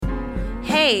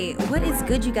Hey, what is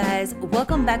good, you guys?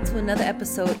 Welcome back to another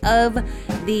episode of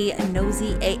the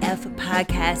Nosy AF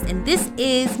podcast. And this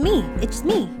is me. It's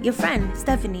me, your friend,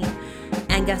 Stephanie.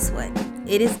 And guess what?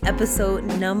 It is episode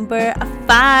number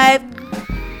 5.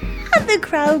 The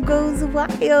crowd goes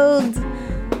wild.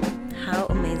 How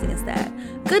amazing is that?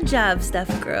 Good job,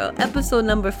 Steph girl. Episode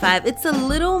number 5. It's a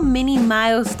little mini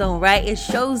milestone, right? It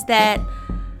shows that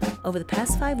over the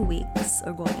past 5 weeks,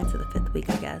 or going into the 5th week,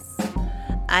 I guess,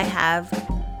 I have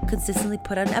consistently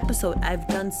put out an episode. I've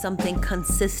done something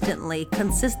consistently.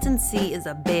 Consistency is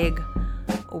a big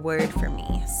word for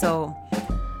me. So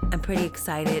I'm pretty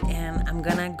excited, and I'm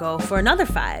gonna go for another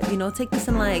 5. Take this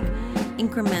in like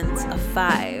increments of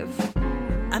 5.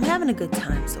 I'm having a good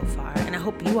time so far, and I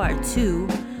hope you are too.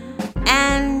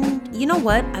 And you know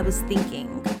what? I was thinking,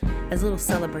 as a little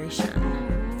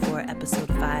celebration for episode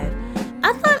 5,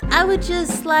 I thought I would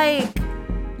just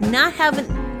not have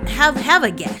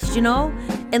a guest,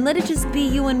 and let it just be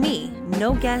you and me.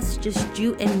 No guests, just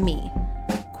you and me.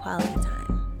 Quality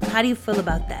time. How do you feel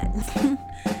about that?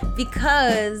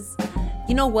 Because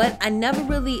you know what? I never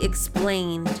really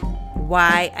explained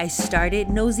why I started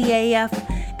Nosy AF,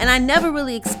 and I never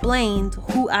really explained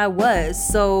who I was.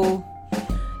 So,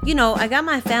 I got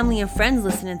my family and friends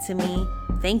listening to me.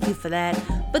 Thank you for that.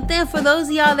 But then for those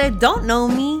of y'all that don't know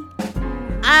me,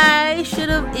 I should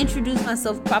have introduced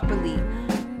myself properly.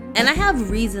 And I have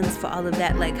reasons for all of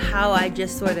that, like how I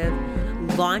just sort of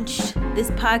launched this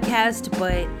podcast,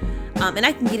 but and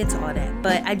I can get into all that.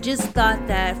 But I just thought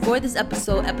that for this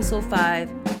episode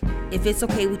 5, if it's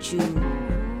okay with you,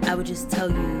 I would just tell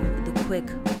you the quick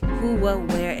who, what,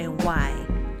 where, and why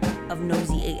of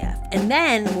Nosy AF. And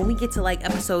then when we get to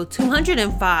episode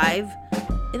 205,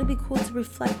 it'll be cool to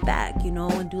reflect back,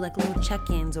 and do little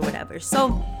check-ins or whatever.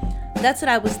 So that's what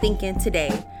I was thinking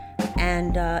today.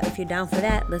 And if you're down for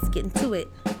that, let's get into it.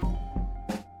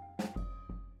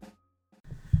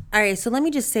 All right, so let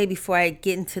me just say before I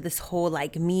get into this whole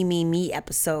me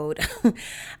episode,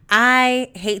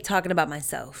 I hate talking about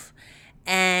myself.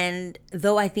 And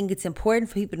though I think it's important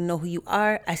for people to know who you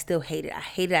are, I still hate it. I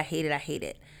hate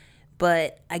it.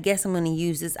 But I guess I'm going to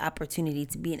use this opportunity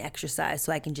to be an exercise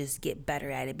so I can just get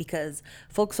better at it, because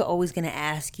folks are always going to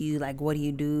ask you, what do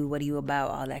you do? What are you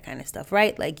about? All that kind of stuff,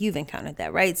 right? You've encountered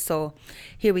that, right? So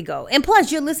here we go. And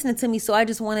plus, you're listening to me, so I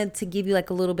just wanted to give you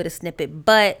a little bit of snippet.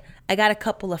 But I got a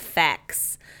couple of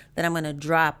facts that I'm going to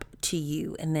drop to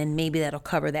you, and then maybe that'll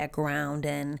cover that ground.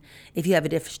 And if you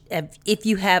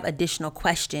have additional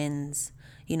questions,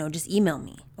 just email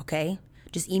me, okay?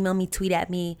 Just email me, tweet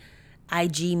at me,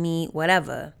 IG me,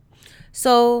 whatever.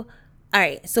 So, all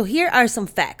right. So here are some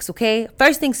facts, okay?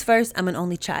 First things first, I'm an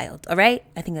only child, all right?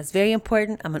 I think that's very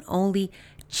important. I'm an only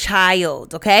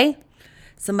child, okay?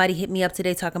 Somebody hit me up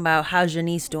today talking about, how's your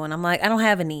niece doing? I'm like, I don't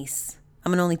have a niece.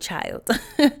 I'm an only child.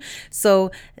 So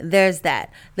there's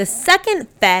that. The second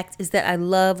fact is that I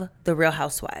love The Real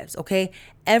Housewives, okay?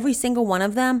 Every single one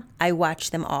of them, I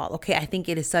watch them all, okay? I think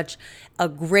it is such a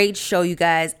great show, you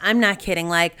guys. I'm not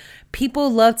kidding. People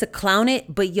love to clown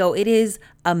it, but it is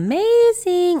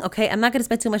amazing, okay? I'm not going to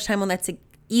spend too much time on that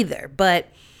either, but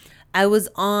I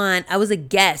was a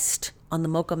guest on the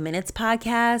Mocha Minutes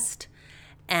podcast.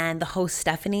 And the host,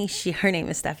 Stephanie, her name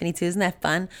is Stephanie too. Isn't that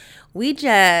fun? We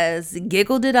just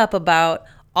giggled it up about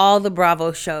all the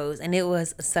Bravo shows, and it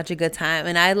was such a good time.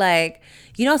 And I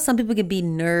some people can be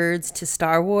nerds to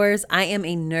Star Wars. I am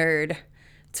a nerd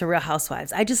to Real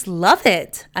Housewives. I just love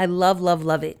it. I love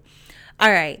it.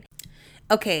 All right.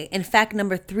 Okay. And fact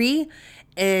number 3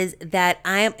 is that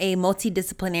I am a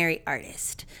multidisciplinary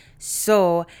artist.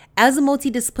 So as a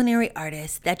multidisciplinary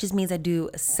artist, that just means I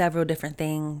do several different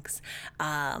things.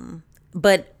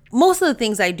 But most of the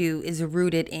things I do is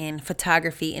rooted in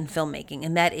photography and filmmaking,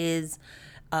 and that is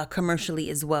commercially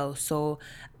as well. So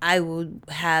I will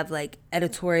have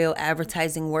editorial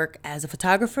advertising work as a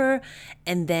photographer,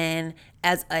 and then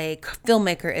as a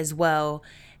filmmaker as well.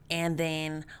 And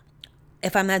then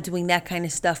if I'm not doing that kind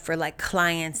of stuff for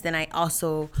clients, then I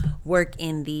also work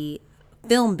in the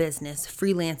film business,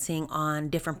 freelancing on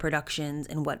different productions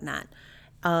and whatnot.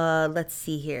 Let's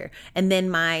see here. And then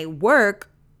my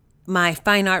work, my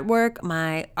fine artwork,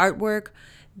 my artwork,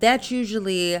 that's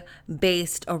usually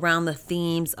based around the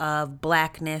themes of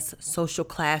Blackness, social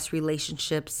class,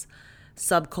 relationships,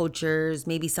 subcultures,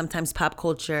 maybe sometimes pop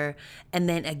culture. And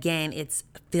then again, it's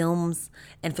films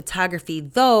and photography,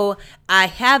 though I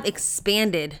have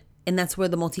expanded. And that's where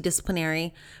the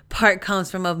multidisciplinary part comes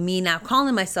from, of me now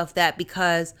calling myself that,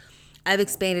 because I've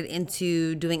expanded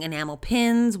into doing enamel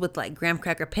pins with Graham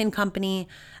Cracker Pin Company.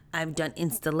 I've done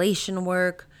installation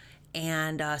work.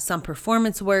 and some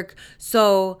performance work.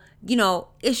 So,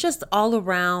 it's just all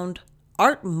around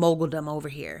art moguldom over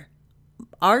here.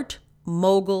 Art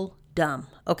moguldom,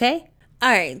 okay? All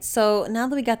right, so now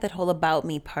that we got that whole about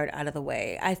me part out of the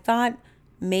way, I thought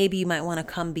maybe you might want to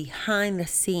come behind the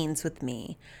scenes with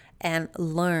me and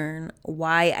learn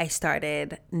why I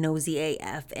started Nosy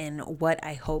AF and what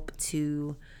I hope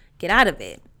to get out of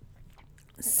it.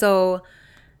 So,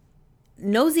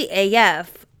 Nosy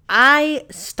AF, I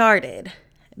started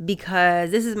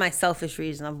because this is my selfish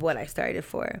reason of what I started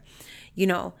for.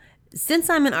 Since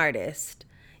I'm an artist,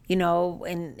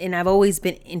 and I've always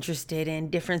been interested in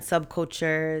different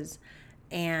subcultures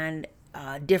and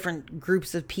different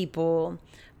groups of people.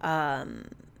 I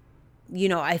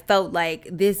felt like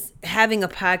this having a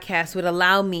podcast would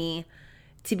allow me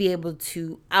to be able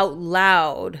to out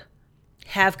loud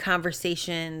have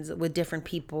conversations with different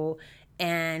people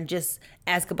and just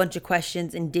ask a bunch of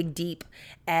questions and dig deep.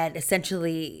 And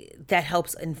essentially, that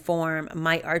helps inform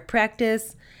my art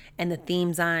practice and the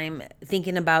themes I'm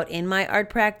thinking about in my art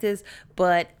practice.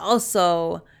 But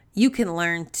also, you can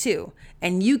learn too.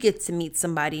 And you get to meet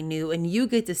somebody new and you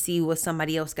get to see what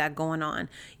somebody else got going on,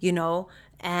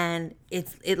 and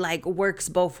it like works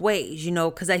both ways,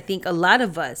 because I think a lot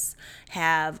of us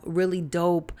have really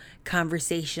dope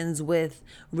conversations with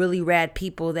really rad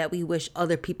people that we wish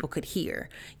other people could hear,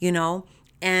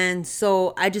 and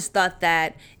so I just thought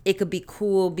that it could be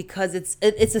cool because it's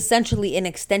essentially an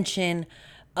extension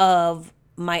of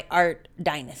my art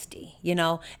dynasty,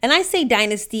 and I say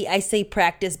dynasty, I say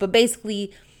practice, but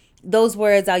basically those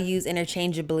words I'll use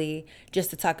interchangeably just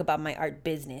to talk about my art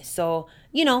business. So,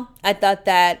 I thought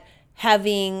that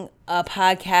having a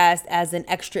podcast as an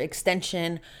extra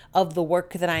extension of the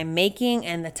work that I'm making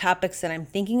and the topics that I'm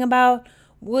thinking about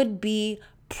would be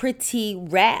pretty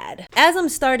rad. As I'm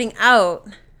starting out,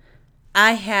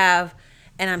 and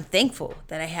I'm thankful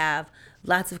that I have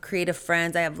lots of creative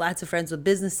friends. I have lots of friends with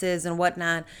businesses and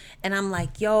whatnot. And I'm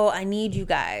like, yo, I need you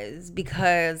guys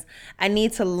because I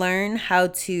need to learn how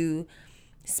to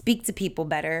speak to people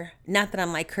better. Not that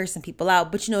I'm like cursing people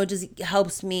out, but it just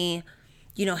helps me,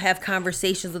 have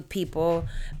conversations with people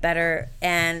better.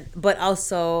 But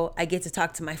also I get to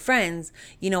talk to my friends,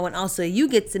 and also you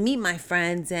get to meet my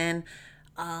friends and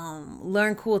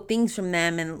learn cool things from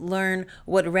them and learn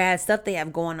what rad stuff they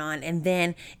have going on. And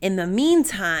then in the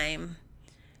meantime,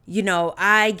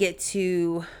 I get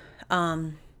to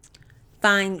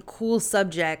find cool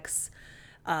subjects,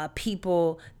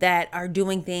 people that are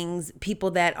doing things,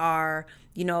 people that are,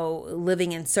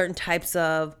 living in certain types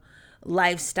of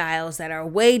lifestyles that are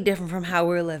way different from how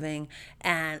we're living.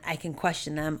 And I can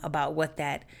question them about what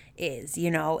that is,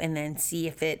 and then see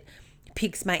if it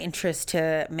piques my interest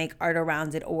to make art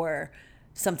around it or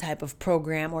some type of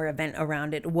program or event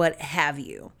around it, what have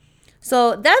you.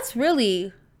 So that's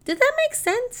really, did that make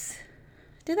sense?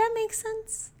 I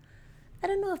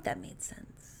don't know if that made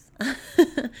sense.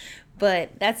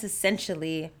 But that's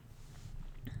essentially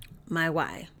my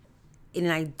why. In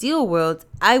an ideal world,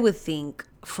 I would think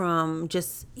from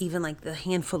just even like the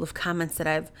handful of comments that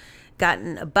I've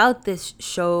gotten about this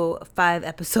show 5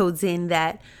 episodes in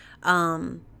that,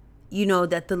 that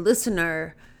the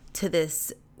listener to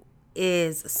this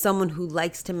is someone who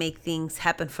likes to make things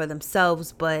happen for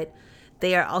themselves, but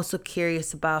they are also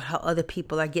curious about how other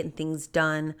people are getting things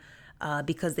done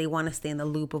because they want to stay in the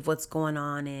loop of what's going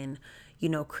on in,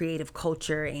 creative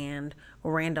culture and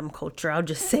random culture. I'll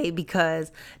just say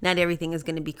because not everything is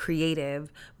going to be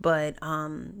creative, but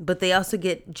they also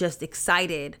get just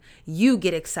excited. You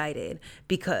get excited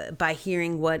because by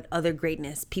hearing what other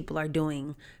greatness people are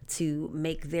doing to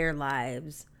make their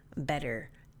lives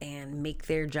better and make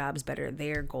their jobs better,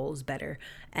 their goals better,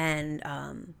 and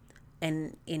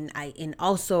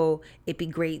also it'd be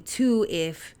great too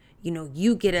if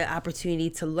you get an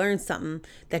opportunity to learn something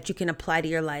that you can apply to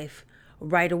your life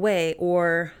right away,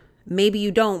 or maybe you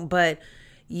don't, but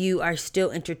you are still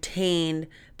entertained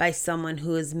by someone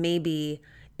who is maybe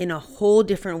in a whole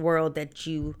different world that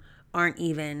you aren't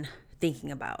even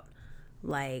thinking about.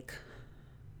 Like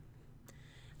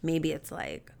maybe it's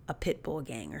like a pit bull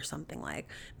gang or something. Like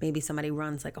maybe somebody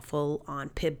runs like a full on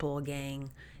pit bull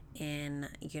gang in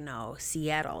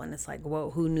Seattle, and it's like,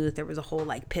 whoa, who knew that there was a whole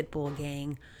like pit bull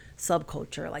gang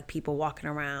subculture, like people walking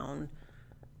around,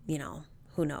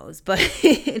 who knows, but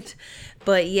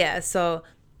yeah, so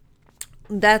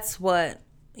that's what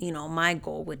my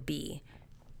goal would be,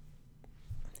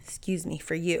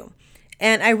 for you.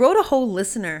 And I wrote a whole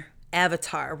listener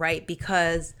avatar, right?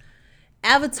 Because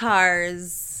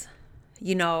avatars,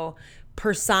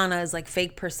 personas, like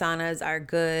fake personas, are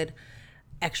good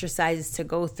exercises to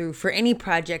go through for any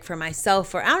project for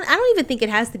myself. Or I don't even think it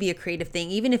has to be a creative thing.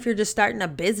 Even if you're just starting a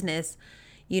business,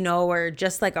 or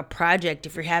just like a project,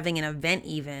 if you're having an event,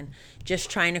 even just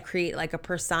trying to create like a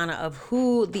persona of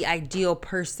who the ideal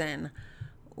person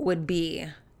would be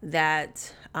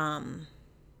that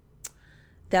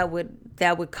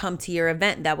would come to your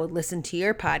event, that would listen to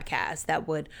your podcast, that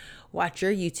would watch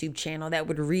your YouTube channel, that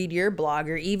would read your blog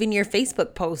or even your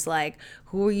Facebook post. Like,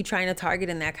 who are you trying to target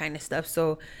and that kind of stuff?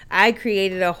 So I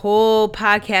created a whole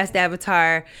podcast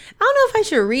avatar. I don't know if I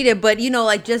should read it, but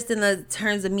like just in the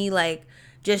terms of me, like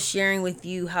just sharing with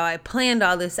you how I planned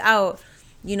all this out,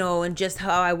 and just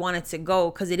how I want it to go,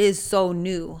 because it is so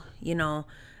new,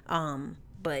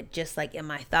 but just like in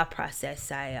my thought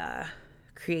process, I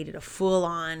created a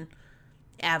full-on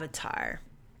avatar.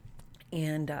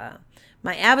 And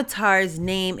my avatar's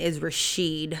name is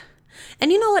Rashid.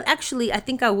 And you know what? Actually, I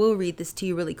think I will read this to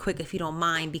you really quick if you don't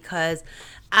mind, because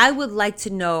I would like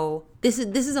to know, this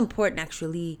is important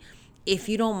actually, if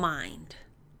you don't mind.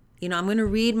 I'm going to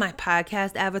read my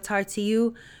podcast avatar to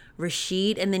you,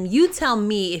 Rashid, and then you tell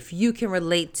me if you can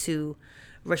relate to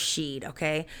Rashid,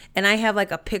 okay? And I have like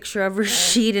a picture of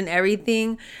Rashid and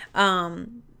everything.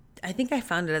 I think I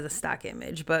found it as a stock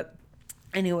image, but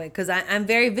anyway, because I'm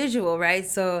very visual, right?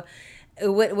 So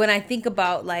when I think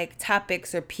about like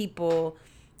topics or people,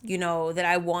 that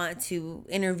I want to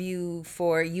interview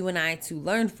for you and I to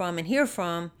learn from and hear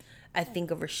from, I think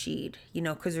of Rashid,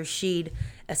 because Rashid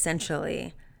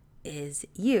essentially is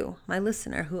you, my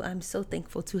listener, who I'm so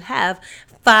thankful to have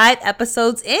 5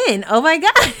 episodes in. Oh my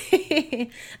God.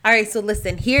 All right. So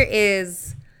listen, here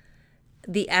is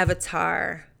the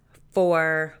avatar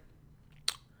for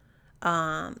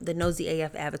the Nosy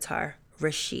AF avatar,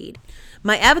 Rashid.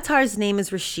 My avatar's name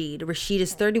is Rashid. Rashid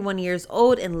is 31 years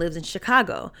old and lives in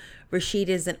Chicago. Rashid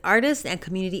is an artist and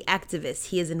community activist.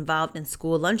 He is involved in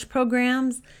school lunch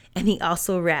programs, and he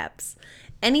also raps.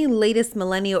 Any latest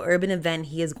millennial urban event,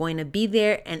 he is going to be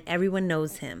there, and everyone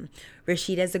knows him.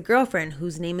 Rashid has a girlfriend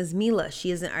whose name is Mila. She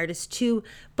is an artist too,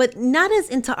 but not as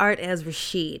into art as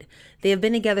Rashid. They have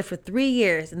been together for 3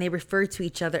 years, and they refer to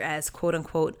each other as quote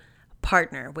unquote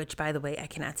partner, which by the way, I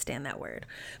cannot stand that word.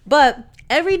 But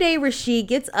every day Rashid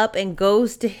gets up and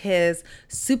goes to his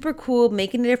super cool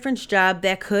making a difference job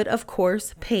that could, of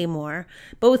course, pay more.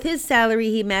 But with his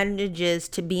salary, he manages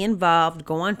to be involved,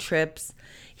 go on trips.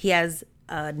 He has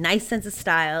a nice sense of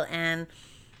style. And,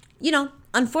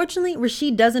 unfortunately,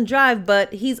 Rashid doesn't drive,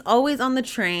 but he's always on the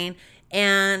train.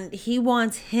 And he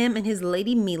wants him and his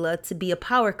lady Mila to be a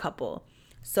power couple.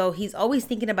 So he's always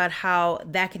thinking about how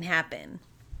that can happen.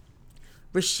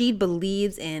 Rashid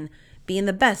believes in being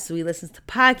the best, so he listens to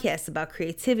podcasts about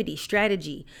creativity,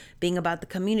 strategy, being about the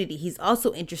community. He's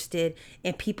also interested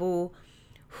in people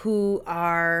who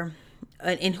are,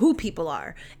 in who people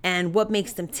are and what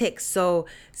makes them tick. So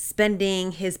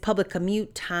spending his public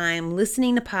commute time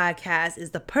listening to podcasts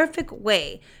is the perfect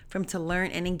way for him to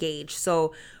learn and engage.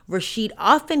 So Rashid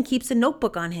often keeps a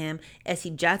notebook on him as he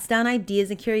jots down ideas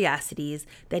and curiosities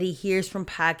that he hears from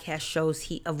podcast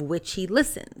shows of which he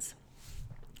listens.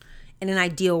 In an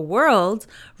ideal world,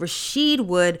 Rashid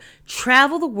would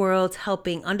travel the world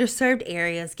helping underserved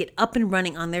areas get up and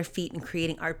running on their feet and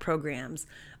creating art programs.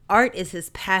 Art is his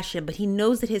passion, but he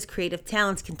knows that his creative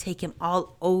talents can take him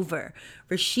all over.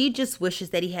 Rashid just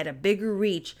wishes that he had a bigger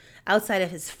reach outside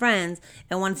of his friends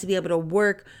and wanted to be able to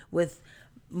work with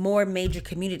more major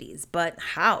communities. But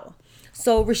how?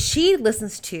 So Rashid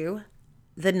listens to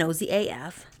the Nosy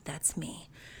AF, that's me,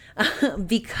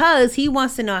 because he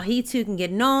wants to know how he too can get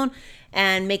known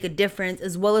and make a difference,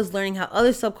 as well as learning how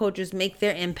other subcultures make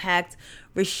their impact.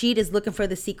 Rashid is looking for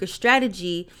the secret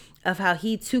strategy of how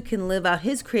he too can live out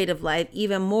his creative life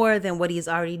even more than what he is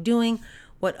already doing,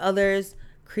 what others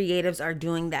creatives are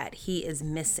doing that he is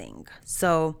missing.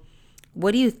 So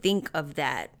what do you think of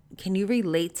that? Can you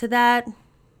relate to that?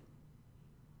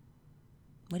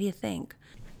 What do you think?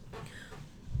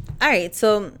 All right,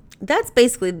 so that's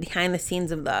basically behind the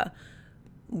scenes of the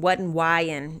what and why,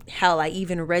 and hell, I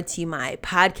even read to you my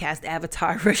podcast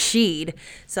avatar, Rashid.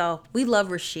 So we love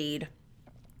Rashid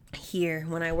here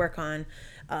when I work on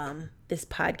this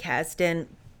podcast. And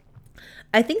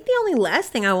I think the only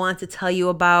last thing I want to tell you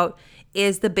about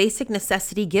is the basic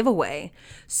necessity giveaway.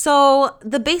 So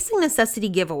the basic necessity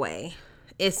giveaway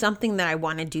is something that I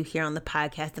want to do here on the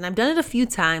podcast, and I've done it a few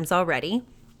times already.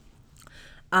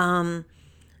 And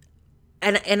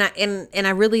I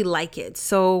really like it.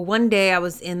 So one day I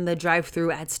was in the drive-thru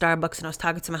at Starbucks and I was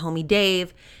talking to my homie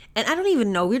Dave, and I don't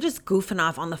even know, we're just goofing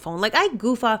off on the phone. Like, I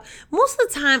goof off most of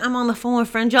the time. I'm on the phone with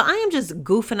friends, y'all. I am just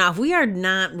goofing off. We are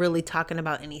not really talking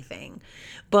about anything,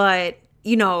 but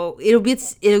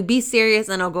it'll be serious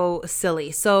and I'll go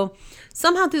silly. So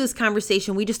somehow through this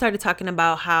conversation, we just started talking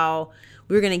about how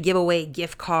we were going to give away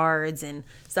gift cards and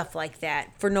stuff like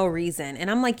that for no reason.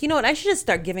 And I'm like, you know what? I should just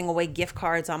start giving away gift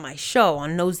cards on my show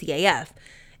on Nosy AF.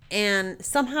 And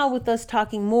somehow with us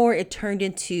talking more, it turned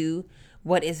into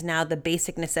what is now the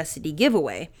basic necessity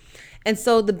giveaway. And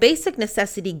so the basic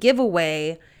necessity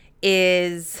giveaway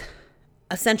is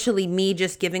essentially me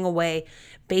just giving away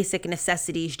basic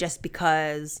necessities just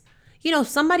because,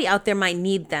 somebody out there might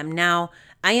need them. Now,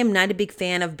 I am not a big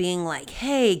fan of being like,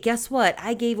 hey, guess what?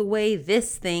 I gave away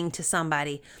this thing to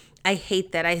somebody. I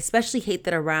hate that. I especially hate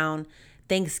that around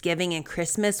Thanksgiving and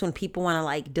Christmas when people want to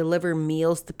like deliver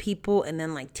meals to people and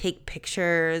then like take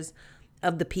pictures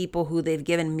of the people who they've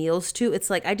given meals to. It's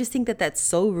like, I just think that that's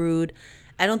so rude.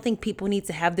 I don't think people need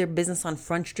to have their business on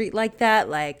Front Street like that.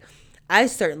 Like, I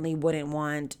certainly wouldn't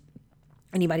want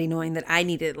anybody knowing that I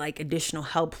needed like additional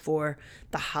help for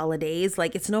the holidays.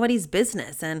 Like, it's nobody's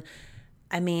business. And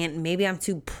I mean, maybe I'm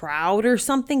too proud or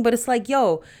something, but it's like,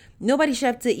 yo, nobody should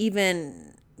have to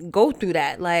even go through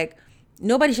that. Like,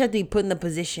 nobody should have to be put in the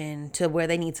position to where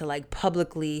they need to like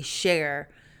publicly share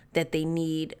that they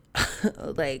need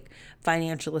like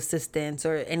financial assistance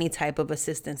or any type of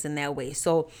assistance in that way.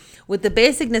 So with the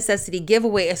basic necessity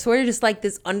giveaway, it's sort of just like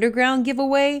this underground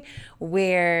giveaway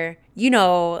where,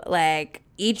 like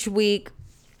each week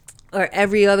or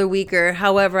every other week or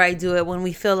however I do it when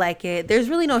we feel like it, there's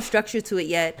really no structure to it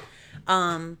yet.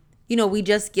 We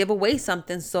just give away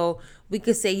something. So we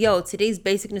could say, yo, today's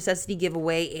basic necessity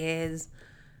giveaway is,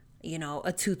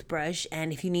 a toothbrush.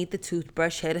 And if you need the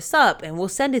toothbrush, hit us up and we'll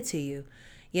send it to you,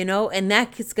 and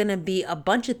that's going to be a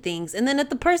bunch of things. And then if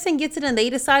the person gets it and they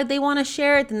decide they want to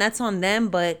share it, then that's on them,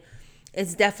 but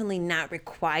it's definitely not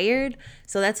required.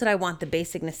 So that's what I want the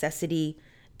basic necessity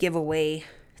giveaway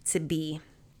to be.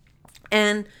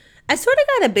 And I sort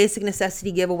of got a basic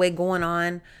necessity giveaway going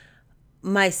on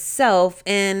myself.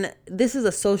 And this is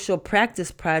a social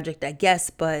practice project, I guess,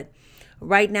 but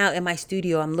right now in my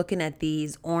studio, I'm looking at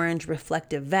these orange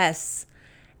reflective vests.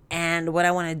 And what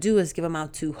I want to do is give them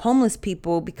out to homeless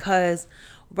people because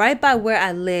right by where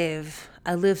I live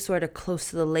sort of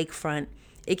close to the lakefront.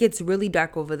 It gets really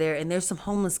dark over there. And there's some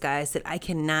homeless guys that I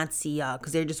cannot see y'all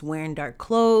because they're just wearing dark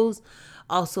clothes.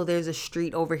 Also, there's a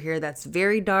street over here that's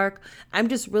very dark. I'm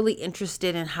just really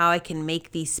interested in how I can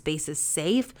make these spaces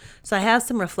safe. So I have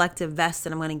some reflective vests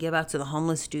that I'm going to give out to the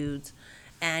homeless dudes.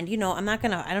 And, I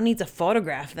don't need to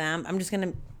photograph them. I'm just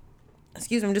going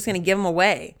to give them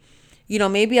away.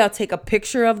 Maybe I'll take a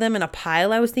picture of them in a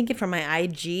pile, I was thinking, for my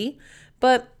IG.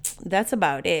 But that's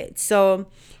about it. So,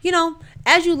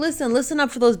 as you listen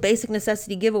up for those basic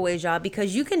necessity giveaways, y'all,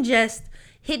 because you can just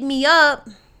hit me up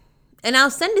and I'll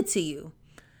send it to you.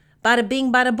 Bada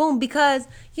bing, bada boom. Because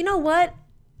you know what?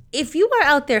 If you are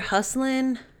out there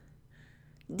hustling,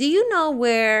 do you know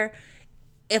where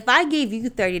if I gave you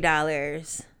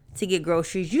 $30 to get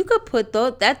groceries, you could put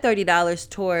that $30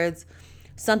 towards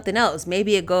something else.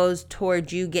 Maybe it goes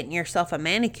towards you getting yourself a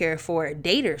manicure for a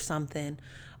date or something.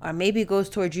 Or maybe it goes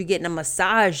towards you getting a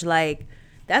massage. Like,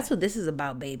 that's what this is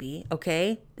about, baby.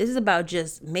 Okay? This is about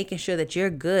just making sure that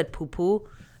you're good, poo-poo.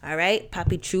 All right?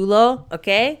 Papi chulo.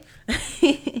 Okay?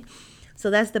 So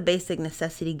that's the basic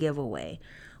necessity giveaway.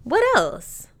 What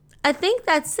else? I think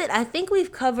that's it. I think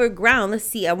we've covered ground. Let's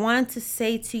see. I wanted to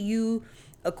say to you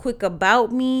a quick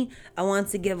about me. I wanted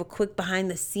to give a quick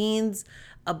behind the scenes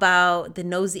about the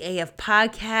Nosy AF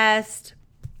podcast.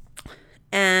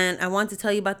 And I want to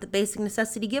tell you about the basic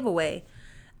necessity giveaway.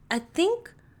 I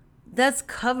think that's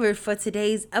covered for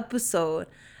today's episode.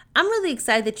 I'm really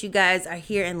excited that you guys are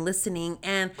here and listening.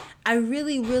 And I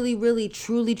really, really, really,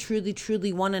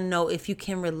 truly want to know if you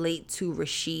can relate to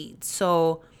Rashid.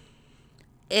 So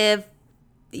if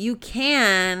you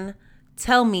can,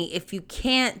 tell me. If you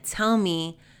can't, tell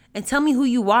me. And tell me who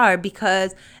you are,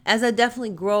 because as I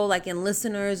definitely grow like in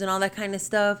listeners and all that kind of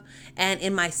stuff, and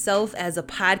in myself as a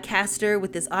podcaster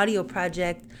with this audio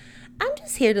project, I'm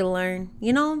just here to learn,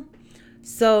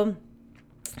 So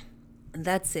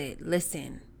that's it.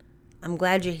 Listen, I'm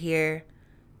glad you're here.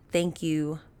 Thank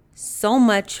you so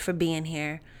much for being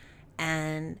here.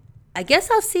 And I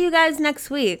guess I'll see you guys next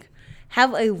week.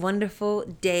 Have a wonderful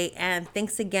day, and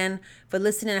thanks again for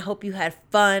listening. I hope you had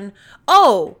fun.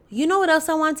 Oh, you know what else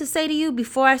I want to say to you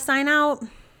before I sign out?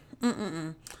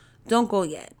 Don't go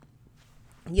yet.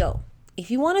 Yo, if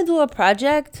you want to do a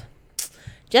project,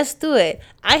 just do it.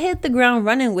 I hit the ground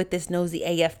running with this Nosy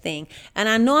AF thing. And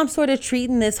I know I'm sort of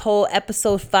treating this whole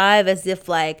episode 5 as if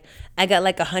like I got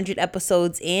like 100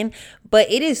 episodes in,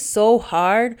 but it is so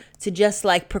hard to just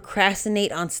like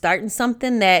procrastinate on starting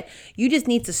something that you just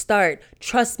need to start.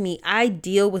 Trust me, I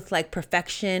deal with like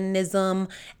perfectionism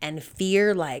and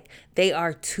fear. Like they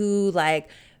are two like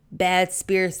bad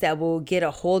spirits that will get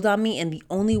a hold on me. And the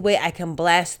only way I can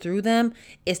blast through them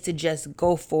is to just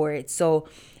go for it. So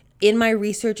in my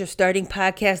research of starting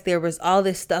podcasts, there was all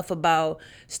this stuff about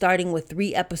starting with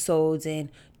 3 episodes and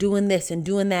doing this and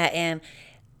doing that. And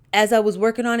as I was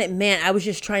working on it, man, I was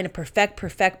just trying to perfect.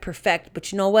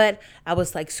 But you know what? I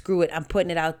was like, screw it. I'm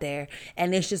putting it out there.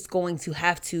 And it's just going to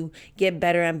have to get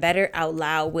better and better out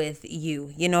loud with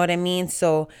you. You know what I mean?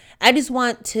 So I just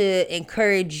want to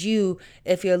encourage you,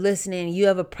 if you're listening, you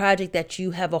have a project that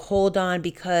you have a hold on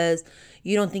because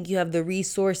you don't think you have the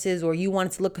resources or you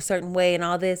want it to look a certain way and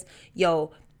all this.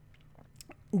 Yo,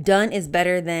 done is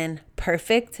better than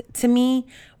perfect to me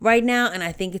right now. And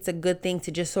I think it's a good thing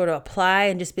to just sort of apply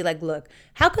and just be like, look,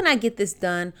 how can I get this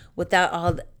done without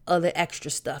all the other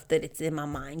extra stuff that it's in my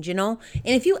mind, you know?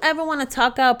 And if you ever want to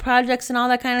talk out projects and all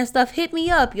that kind of stuff, hit me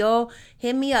up, yo.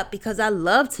 Hit me up because I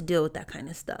love to deal with that kind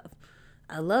of stuff.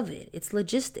 I love it. It's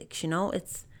logistics, you know?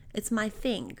 It's my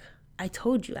thing. I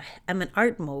told you I'm an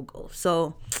art mogul.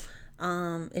 So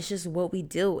it's just what we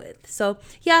deal with. So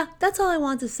yeah, that's all I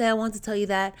want to say. I want to tell you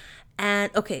that.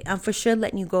 And okay, I'm for sure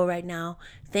letting you go right now.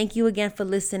 Thank you again for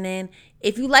listening.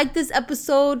 If you like this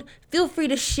episode, feel free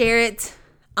to share it.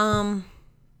 And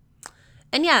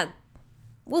yeah,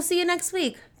 we'll see you next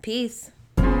week. Peace.